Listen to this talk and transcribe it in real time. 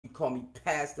call me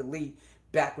Pastor Lee,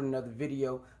 back with another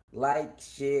video. Like,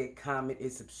 share, comment,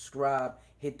 and subscribe.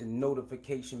 Hit the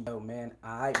notification bell, man.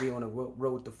 Alright, we on the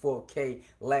road to 4K.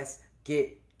 Let's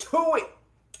get to it.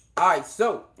 Alright,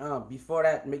 so before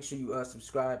that, make sure you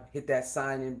subscribe. Hit that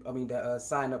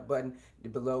sign up button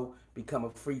below. Become a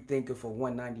free thinker for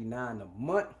 $1.99 a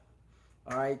month.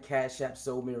 Alright, Cash App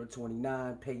Soul Mirror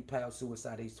 29, PayPal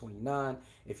Saousoalii 29.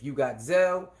 If you got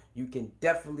Zelle, you can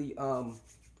definitely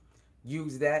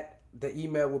use that. The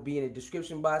email will be in the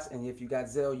description box, and if you got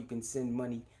Zelle, you can send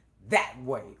money that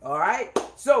way. All right.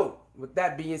 So with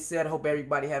that being said, I hope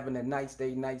everybody having a nice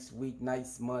day, nice week,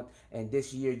 nice month, and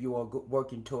this year you are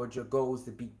working towards your goals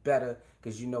to be better,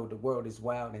 because you know the world is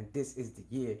wild, and this is the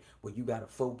year where you gotta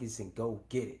focus and go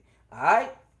get it. All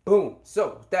right. Boom.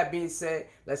 So with that being said,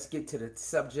 let's get to the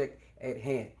subject at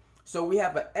hand. So we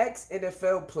have an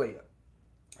ex-NFL player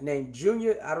named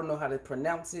Junior. I don't know how to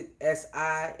pronounce it.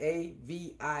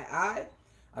 Siavii. I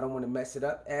don't want to mess it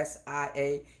up.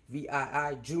 Siavii.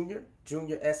 Junior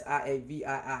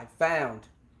Siavii, found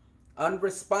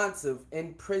unresponsive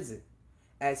in prison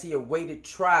as he awaited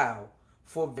trial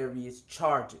for various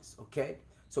charges. Okay,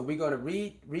 so we're gonna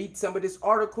read some of this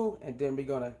article, and then we're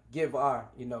gonna give our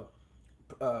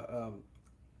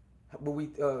what we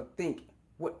think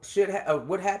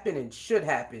what happened and should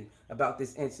happen about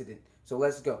this incident. So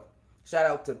let's go. Shout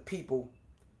out to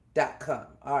people.com.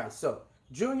 All right, so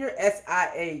Junior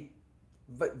Siavii,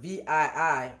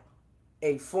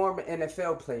 a former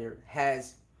NFL player,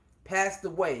 has passed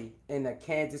away in a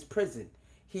Kansas prison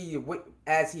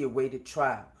as he awaited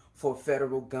trial for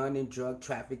federal gun and drug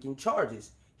trafficking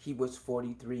charges. He was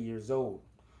 43 years old.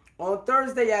 On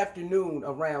Thursday afternoon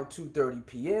around 2:30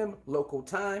 p.m. local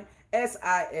time,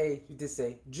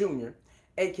 Junior,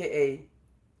 aka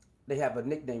they have a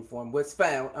nickname for him, was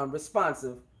found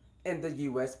unresponsive in the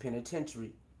U.S.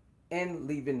 Penitentiary in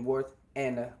Leavenworth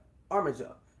and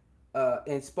Armijo.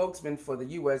 And spokesman for the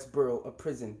U.S. Bureau of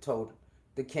Prison told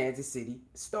the Kansas City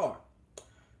Star.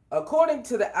 According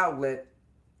to the outlet,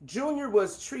 Junior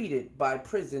was treated by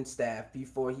prison staff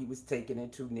before he was taken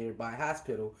into a nearby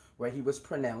hospital where he was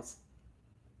pronounced,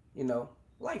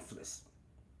 lifeless.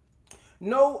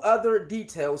 No other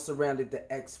details surrounding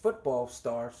the ex-football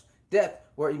star's death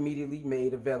were immediately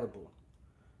made available.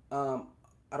 I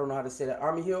don't know how to say that.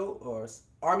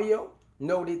 Armijo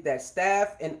noted that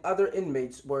staff and other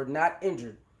inmates were not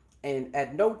injured, and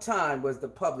at no time was the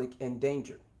public in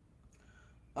danger.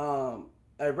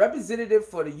 A representative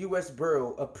for the U.S.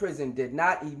 Bureau of Prison did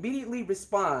not immediately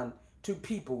respond to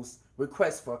People's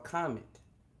request for comment.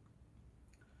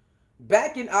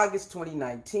 Back in August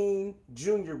 2019,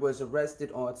 Junior was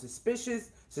arrested on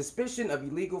suspicion of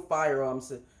illegal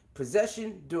firearms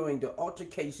possession during the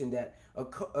altercation that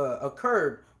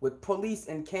occurred with police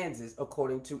in Kansas,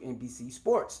 according to NBC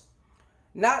Sports.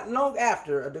 Not long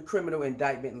after, the criminal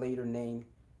indictment later named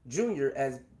Junior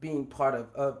as being part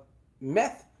of a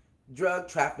meth drug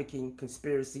trafficking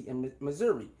conspiracy in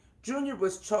Missouri. Junior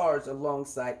was charged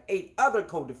alongside 8 other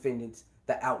co-defendants,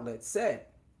 the outlet said.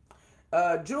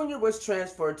 Junior was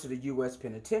transferred to the U.S.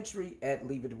 Penitentiary at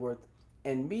Leavenworth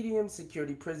and medium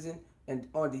security prison, and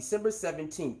on December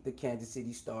 17th, the Kansas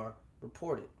City Star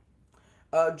reported.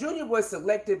 Junior was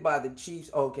selected by the Chiefs.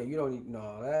 Okay, you don't need to know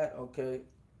all that. Okay,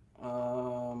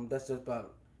 that's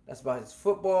about his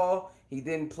football. He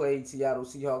then played Seattle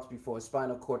Seahawks before a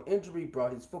spinal cord injury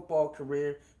brought his football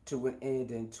career to an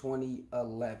end in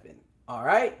 2011. All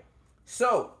right,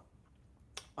 so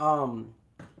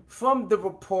from the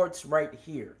reports right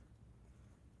here,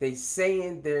 they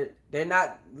saying they're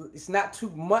not. It's not too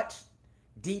much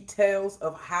details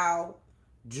of how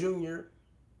Junior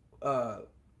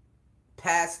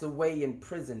passed away in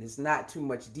prison. It's not too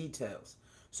much details,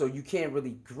 so you can't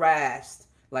really grasp,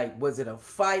 like, was it a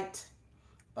fight?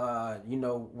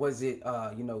 Was it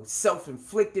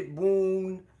self-inflicted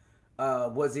wound?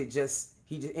 Was it just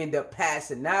he just ended up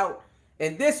passing out?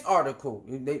 In this article,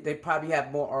 they probably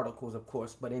have more articles, of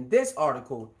course, but in this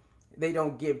article, they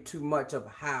don't give too much of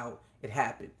how it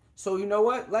happened. So you know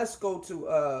what? Let's go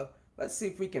to let's see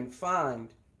if we can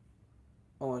find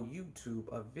on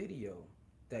YouTube a video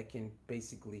that can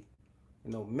basically,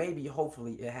 maybe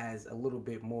hopefully it has a little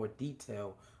bit more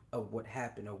detail of what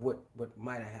happened or what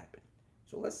might have happened.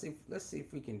 So let's see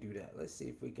if we can do that. Let's see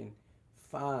if we can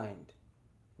find,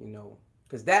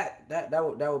 because that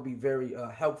would be very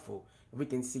helpful if we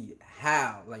can see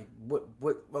how, like,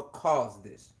 what caused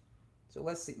this. So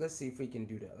let's see if we can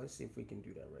do that. Let's see if we can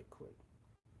do that right quick.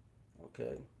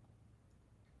 Okay.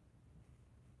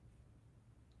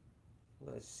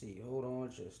 Let's see. Hold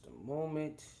on just a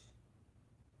moment.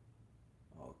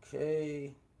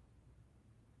 Okay.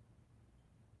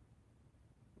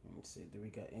 Let's see, do we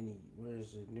got any,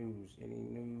 where's the news? Any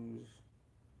news?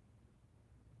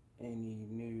 Any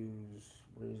news?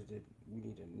 Where's the, we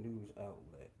need a news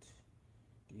outlet.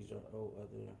 These are all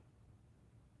other.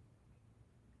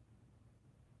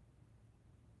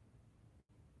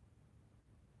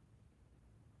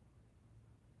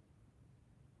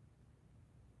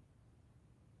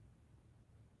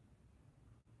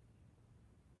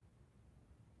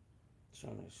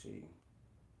 Trying to see.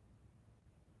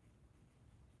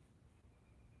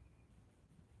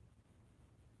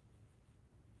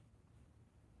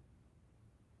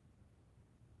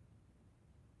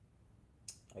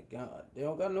 They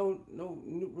don't got no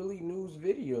really news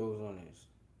videos on this.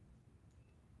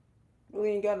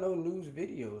 Really ain't got no news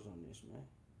videos on this, man.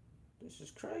 This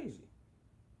is crazy.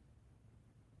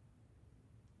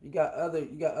 You got other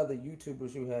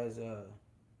YouTubers who has you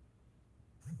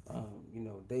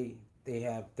know, they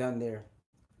have done their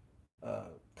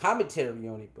commentary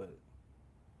on it, but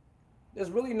there's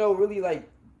really no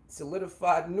like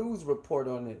solidified news report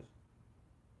on this.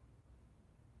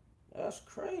 That's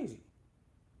crazy.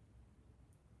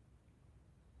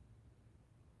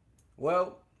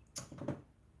 Well,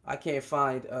 I can't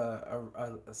find a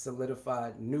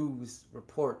solidified news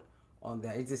report on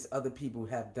that. It's just other people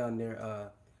have done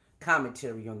their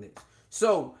commentary on this.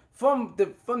 So from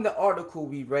the article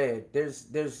we read, it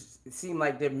seemed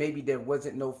like there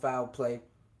wasn't no foul play.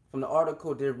 From the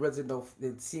article,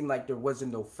 it seemed like there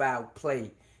wasn't no foul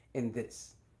play in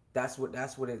this. From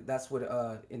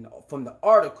the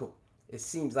article, it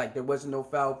seems like there wasn't no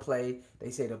foul play.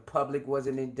 They say the public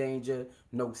wasn't in danger.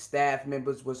 No staff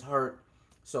members was hurt.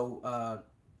 So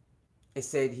it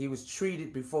said he was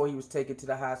treated before he was taken to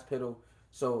the hospital.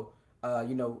 So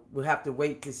you know, we'll have to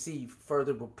wait to see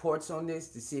further reports on this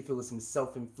to see if it was some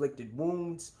self-inflicted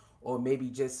wounds or maybe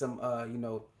just some you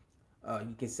know,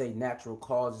 you can say natural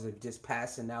causes of just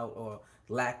passing out or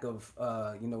lack of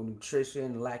you know,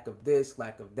 nutrition, lack of this,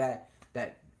 lack of that.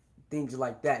 That things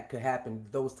like that could happen.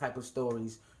 Those type of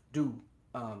stories do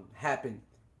happen.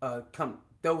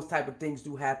 Those type of things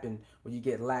do happen when you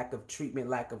get lack of treatment,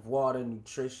 lack of water,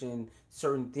 nutrition,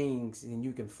 certain things, and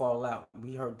you can fall out.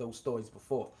 We heard those stories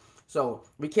before. So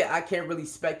I can't really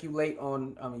speculate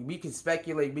on, I mean, we can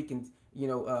speculate, we can, you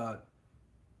know,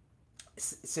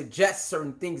 suggest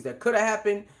certain things that could have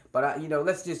happened, but you know,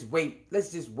 let's just wait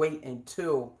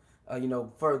until, you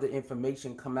know, further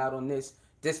information come out on this.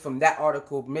 Just from that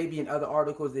article, maybe in other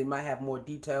articles, they might have more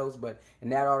details, but in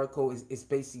that article, it's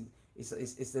basically, it's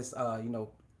just, you know,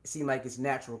 it seemed like it's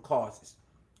natural causes.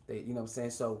 You know what I'm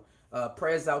saying? So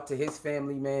prayers out to his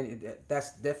family, man.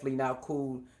 That's definitely not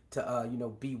cool to, you know,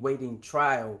 be waiting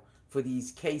trial for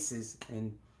these cases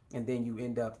and then you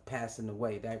end up passing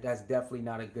away. That's definitely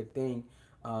not a good thing.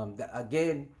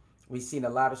 Again, we've seen a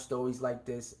lot of stories like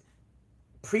this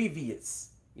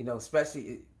previous, you know,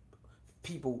 especially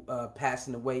people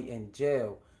passing away in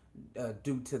jail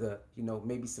due to the, you know,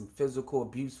 maybe some physical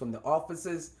abuse from the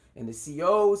officers and the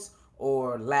COs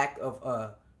or lack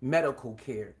of medical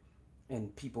care,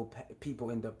 and people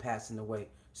end up passing away.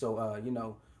 So you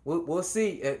know, we'll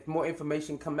see if more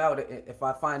information come out. If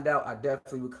I find out, I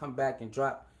definitely will come back and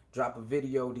drop a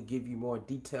video to give you more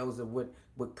details of what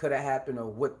could have happened or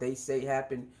what they say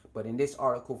happened. But in this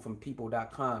article from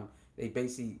people.com, they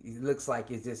basically, it looks like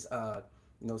it's just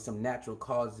you know, some natural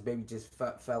causes, baby just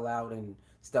fell out and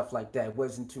stuff like that. It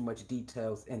wasn't too much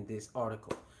details in this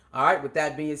article. All right, with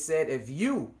that being said, if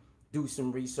you do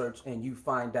some research and you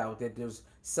find out that there's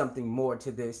something more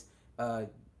to this,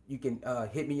 you can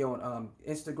hit me on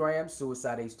Instagram,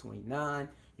 Saousoalii29.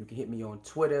 You can hit me on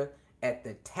Twitter at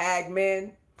the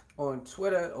Tagman on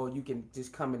Twitter, or you can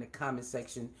just come in the comment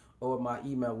section, or my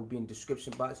email will be in the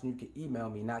description box, and you can email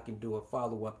me and I can do a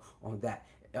follow-up on that.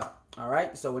 All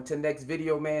right, so until next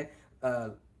video, man,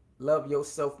 love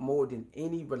yourself more than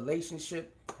any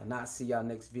relationship, and I'll see y'all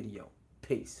next video.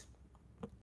 Peace.